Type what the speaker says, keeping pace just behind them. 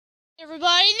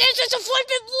Everybody, this is a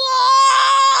flippin'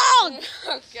 vlog!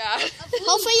 Oh god.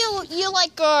 Hopefully you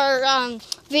like our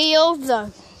video,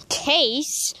 the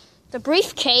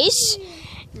briefcase.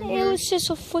 It was just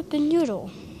a flippin'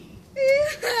 noodle.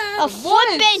 A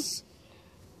flippin'...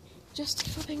 Just a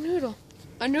flipping noodle.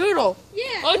 A noodle.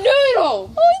 Yeah. A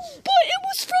noodle. Oh, but it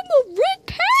was from a red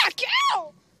pack.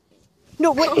 Ow!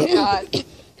 No, wait. Oh god. Wait,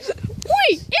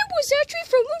 it was actually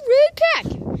from a red pack.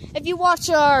 If you watch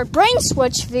our brain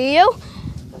switch video,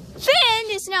 Finn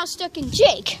is now stuck in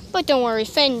Jake. But don't worry,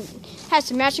 Finn has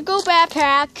a magical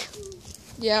backpack.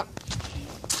 Yep.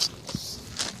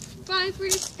 Flying through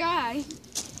the sky.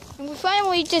 And we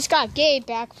finally just got Gabe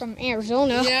back from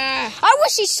Arizona. Yeah. I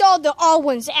wish he saw the all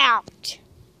ones out.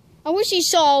 I wish he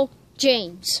saw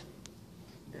James.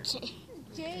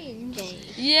 James.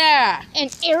 Yeah. In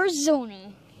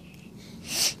Arizona.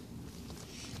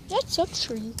 That sucks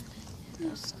for you.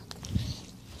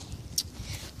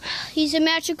 He's a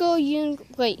magical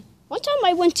Wait, one time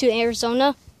I went to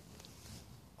Arizona.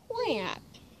 Crap.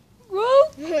 Bro,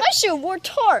 I should have worked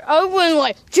hard. I went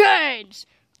like, James!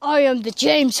 I am the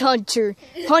James Hunter,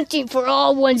 hunting for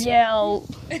all ones out.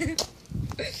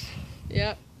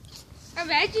 Yep.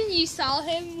 Imagine you saw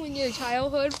him in your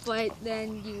childhood, but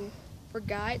then you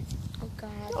forgot. Oh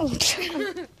god. Oh,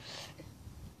 God.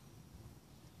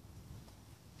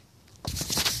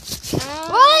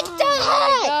 What the heck?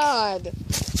 Oh my god.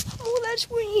 Oh, that's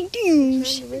what he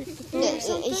does.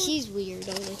 He's weird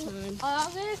all the time.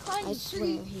 I'm gonna climb I the swear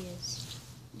tree. he is.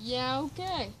 Yeah,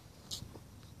 okay.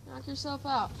 Knock yourself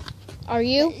out. Are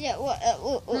you? Yeah,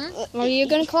 Are you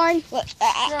gonna climb?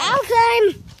 I'll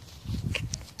climb!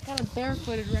 Kind of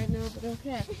barefooted right now, but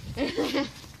okay.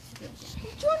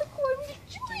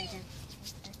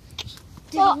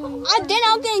 Well, then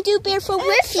I'm gonna do barefoot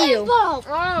with you.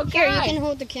 Oh, Here, you can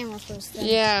hold the camera first. Then.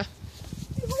 Yeah.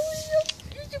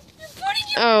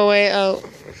 Oh, wait, oh.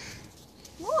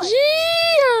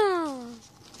 Yeah.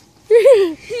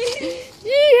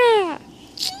 Yeah.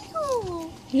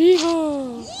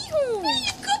 Yeehaw.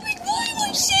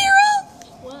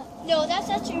 What? No, that's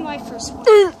actually my first one.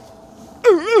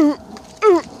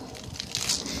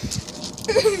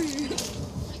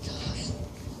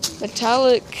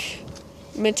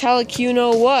 Metallic, you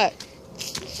know what?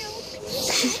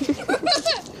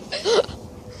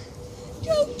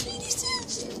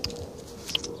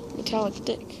 Metallic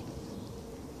dick.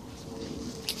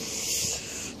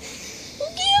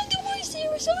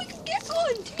 So we can get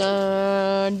on.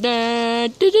 Dun, dun,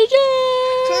 dun, dun,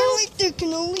 dun. Apparently, there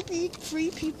can only be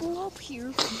 3 people up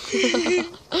here.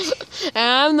 And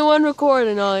I'm the one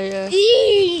recording all you.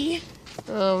 Eee.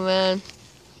 Oh man.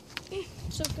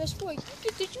 So guess what?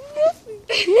 Did you love me?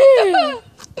 Yeah.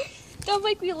 Don't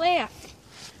make me laugh.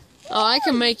 Oh, I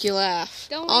can make you laugh.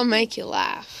 I'll make you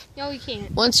laugh. No, we can't.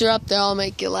 Once you're up there, I'll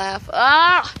make you laugh.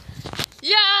 Ah!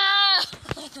 Yeah!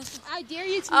 I dare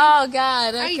you to. Oh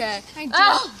God. Okay.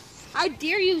 I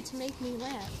dare you to make me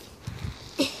laugh.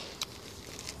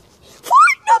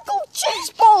 White knuckle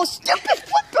cheese ball, stupid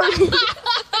flipper.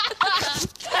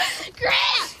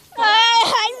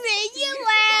 I made you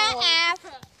laugh.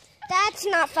 That's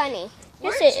not funny.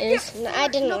 Yes, it is. No, I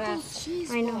didn't laugh.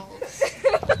 I know.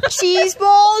 Cheese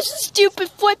balls, stupid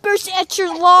flippers, extra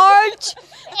large,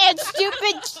 and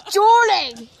stupid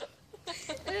Jordan.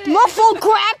 Muffle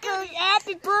cracker,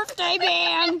 happy birthday,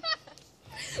 man.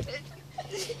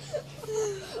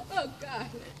 Oh god.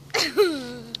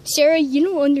 Sarah, you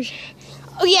don't understand.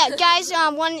 Oh yeah, guys,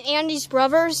 one of Andy's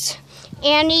brothers,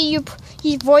 Andy,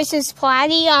 he voices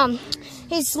Platty.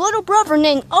 His little brother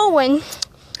named Owen,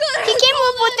 he came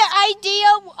up with the idea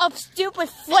of stupid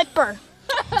flipper.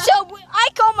 So I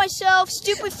call myself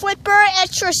Stupid Flipper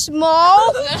Extra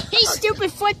Small. He's Stupid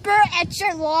Flipper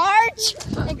Extra Large.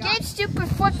 And Gabe's Stupid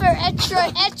Flipper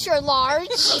Extra Large.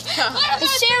 And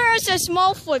Sarah's a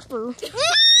Small Flipper.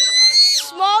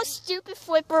 Small Stupid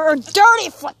Flipper or Dirty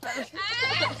Flipper.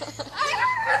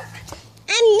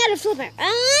 I'm not a flipper.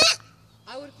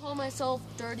 I would call myself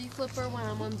Dirty Flipper when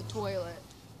I'm on the toilet.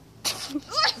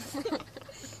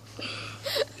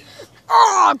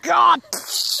 Oh God!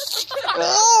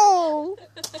 Oh.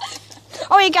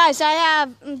 Oh, yeah, guys, I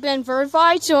have been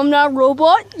verified, so I'm not a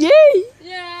robot. Yay!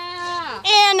 Yeah.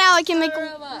 And now I can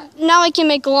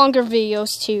make longer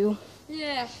videos too.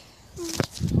 Yeah.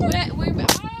 Wait.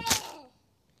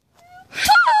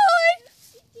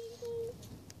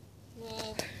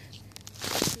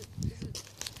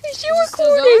 Is she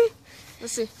recording?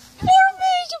 Let's see. 4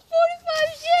 minutes and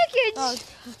 45 seconds. Oh.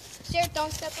 Sarah,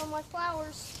 don't step on my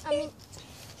flowers. I mean,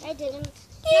 I didn't.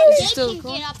 now still you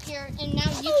can cool? get up here, and now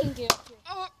you can get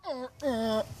up here.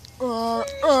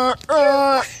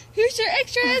 Here's your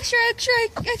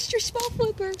extra small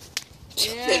flipper.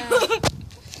 Yeah.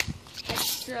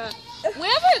 Extra. We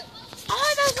haven't.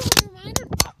 Oh, that's a reminder.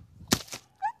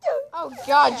 Oh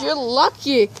God, you're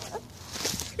lucky.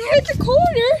 You hit the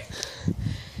corner.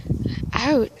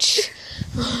 Ouch.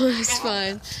 Oh, it's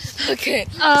fine. Okay.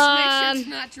 Just make sure to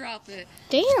not drop it.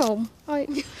 Damn. I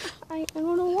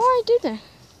don't know why I did that.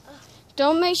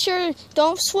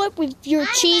 Don't slip with your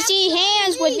cheesy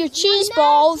hands with your cheese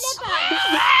balls.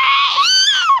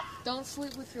 Don't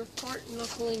sleep with your fart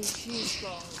knuckling cheese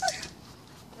balls.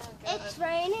 It's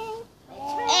raining.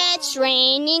 It's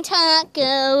raining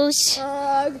tacos.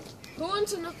 Who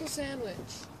wants a knuckle sandwich?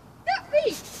 Not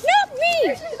me. Not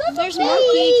me. There's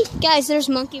Monkey. Guys, there's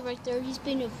Monkey right there. He's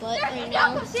being a butt right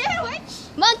now. Sandwich.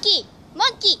 Monkey.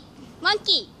 Monkey.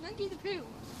 Monkey. Monkey the Pooh.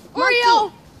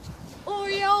 Oreo.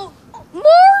 Oreo. Mario.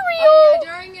 Oh,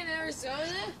 yeah, during in Arizona,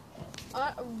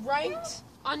 right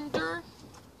under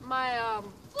my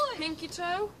pinky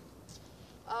toe,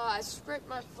 I scraped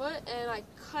my foot and I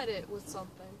cut it with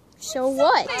something. So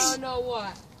what? I don't know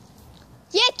what.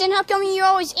 Yeah, then how come you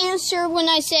always answer when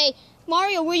I say,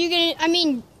 Mario, what are you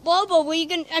gonna, Bobo, what are you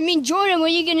gonna, Jordan, what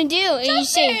are you gonna do? And you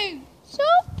say,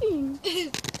 something.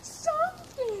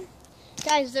 Something.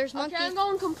 Guys, there's Monkey. Okay, I'm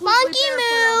going completely Monkey barefoot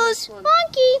on moves. this one.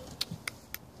 Monkey.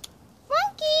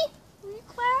 Monkey. What are you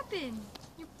clapping?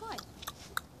 Your butt.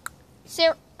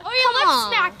 Sarah, Oh, you're come lip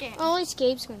on. smacking. Only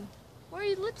Escape's going. Why are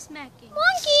you lip smacking?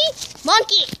 Monkey.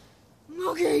 Monkey.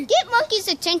 Okay. Get Monkey's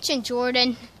attention,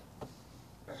 Jordan.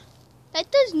 That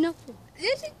does nothing.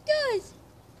 Yes, it does.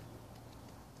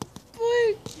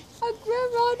 But I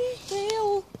grabbed Ronnie's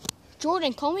tail.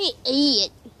 Jordan, call me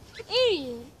idiot.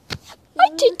 Idiot. I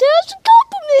did that as a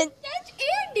compliment. That's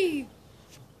Andy.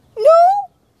 No.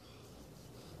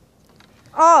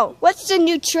 Oh, what's the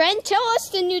new trend? Tell us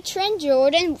the new trend,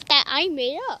 Jordan, that I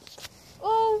made up.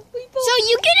 Oh, we both. So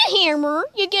you get a hammer,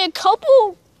 you get a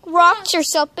couple rocks or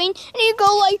something, and you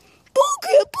go like, boo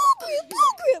grip, boo grip, boo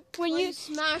grip. When you,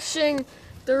 Smashing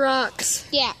the rocks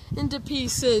yeah. into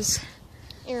pieces.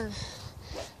 Here.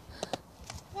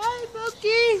 Hi,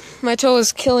 Monkey. My toe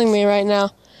is killing me right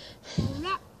now.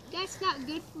 That's not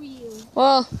good for you.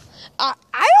 Well, I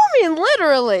don't mean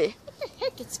literally. What the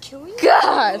heck? It's killing you.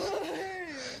 God.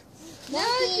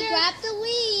 Monkey, grab the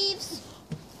leaves.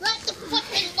 Grab the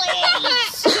fucking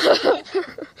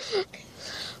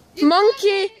leaves.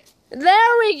 Monkey,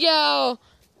 there we go.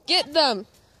 Get them.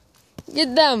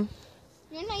 Get them.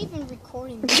 You're not even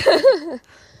recording.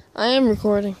 I am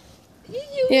recording.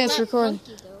 Yeah, it's Not recording.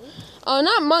 Monkey, though. Oh,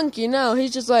 not Monkey, no.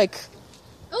 He's just like,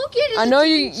 Okay, I know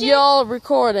y'all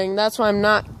recording. That's why I'm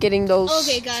not getting those.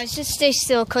 Okay, guys, just stay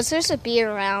still, because there's a bee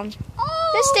around.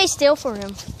 Just stay still for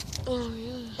him. Oh,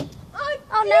 yeah.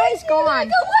 Oh, now he's gone. Like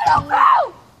a little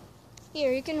girl.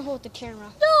 Here, you can hold the camera.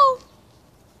 No.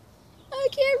 I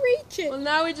can't reach it. Well,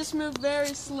 now we just move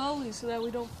very slowly so that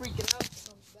we don't freak it out.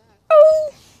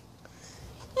 Oh.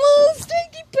 Oh,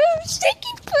 stinky poo, stinky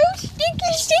poo,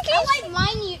 stinky, stinky. I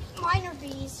like minor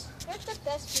bees. They're the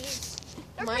best bees.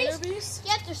 They're Minor pretty- bees?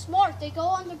 Yeah, they're smart. They go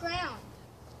on the ground,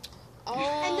 Oh.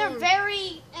 and they're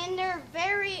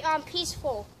very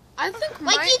peaceful. I think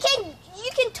Like you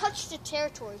can touch the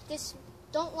territory. Just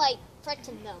don't like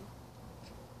threaten them.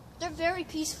 They're very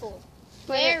peaceful.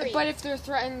 Very. But if they're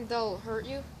threatened, they'll hurt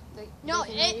you? No, they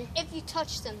can hurt you? if you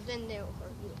touch them, then they'll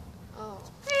hurt you. Oh.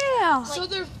 Yeah. So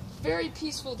they're very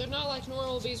peaceful. They're not like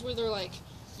normal bees where they're like,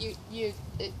 you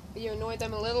annoy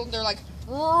them a little, they're like,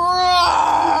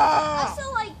 I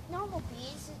still like normal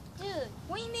bees. Dude,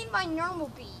 what do you mean by normal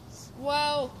bees?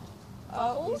 whoa.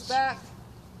 Oh, Bubbles? he's back.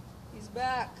 He's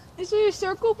back. Is there a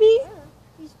circle bee? Yeah,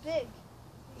 he's big.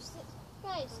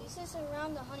 Guys, he sits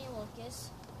around the honey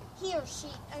locust. He or she,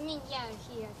 he,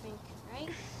 I think, right?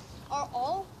 Are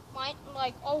all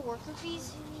all worker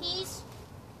bees he's?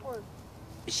 Or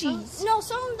She's. no,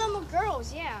 some of them are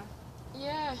girls, yeah.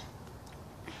 Yeah.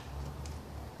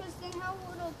 Because then how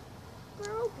would a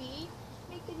girl bee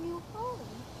make a new home?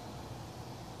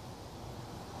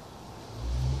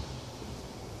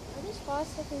 Are these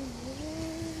spots looking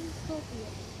really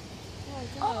appropriate?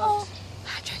 Oh.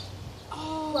 Patrick.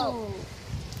 Oh.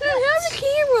 Have the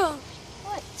camera.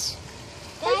 What?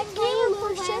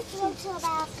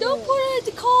 Don't put it in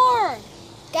the car.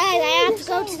 Guys, I have to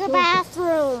go to the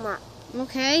bathroom.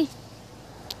 Okay.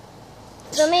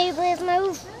 So maybe please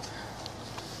move.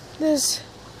 This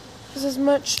is as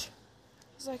much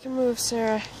as I can move,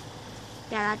 Sarah.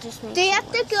 Yeah, that just makes Do you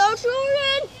have to go,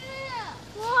 Jordan? Yeah.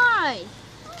 Why?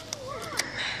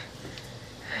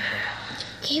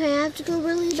 Okay, I have to go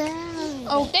really bad.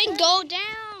 Oh, Then go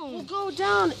we'll down. go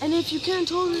down, and if you can't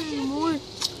hold it anymore,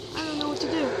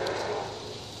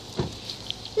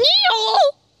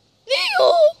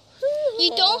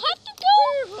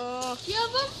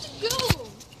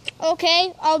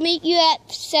 Okay, I'll meet you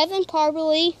at 7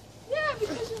 probably. Yeah,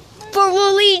 because For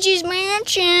Luigi's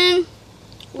Mansion.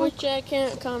 which I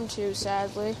can't come to,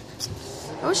 sadly.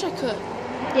 I wish I could.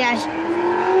 Yeah.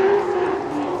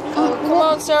 Oh, come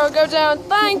on, Sarah, go down.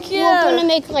 Thank you. We're gonna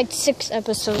make like 6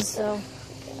 episodes though.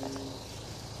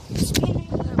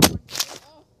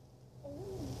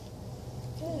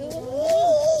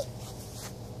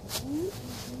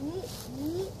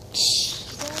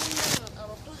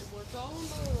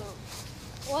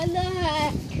 What the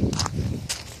heck?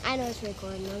 I know it's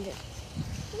recording. Look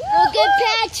at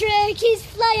Patrick. He's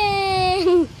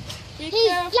flying. Be He's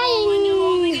careful flying. when you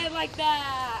holding it like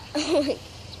that.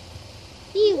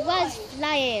 He was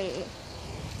flying.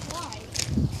 Why?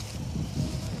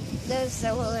 That's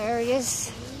so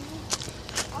hilarious.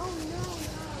 Oh, no.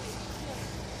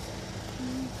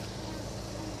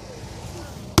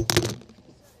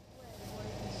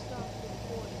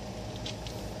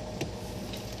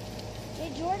 Hey,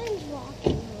 Jordan's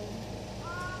walking.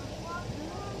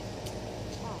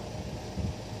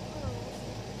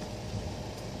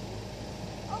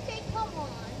 Okay, come on.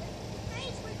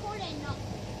 It's recording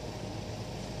nothing.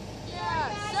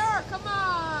 Yeah, Sarah, come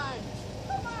on.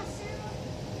 Come on, Sarah.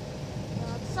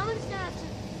 Somebody's gonna have to.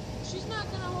 She's not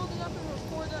gonna hold it up and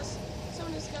record us.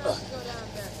 Somebody's gonna have to go down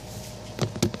there.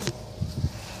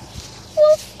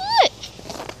 Well, what?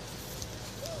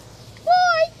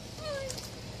 Bye.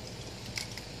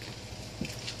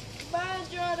 Bye,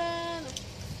 Jordan.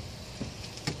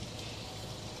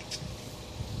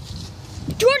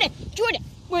 Jordan.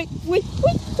 Wait.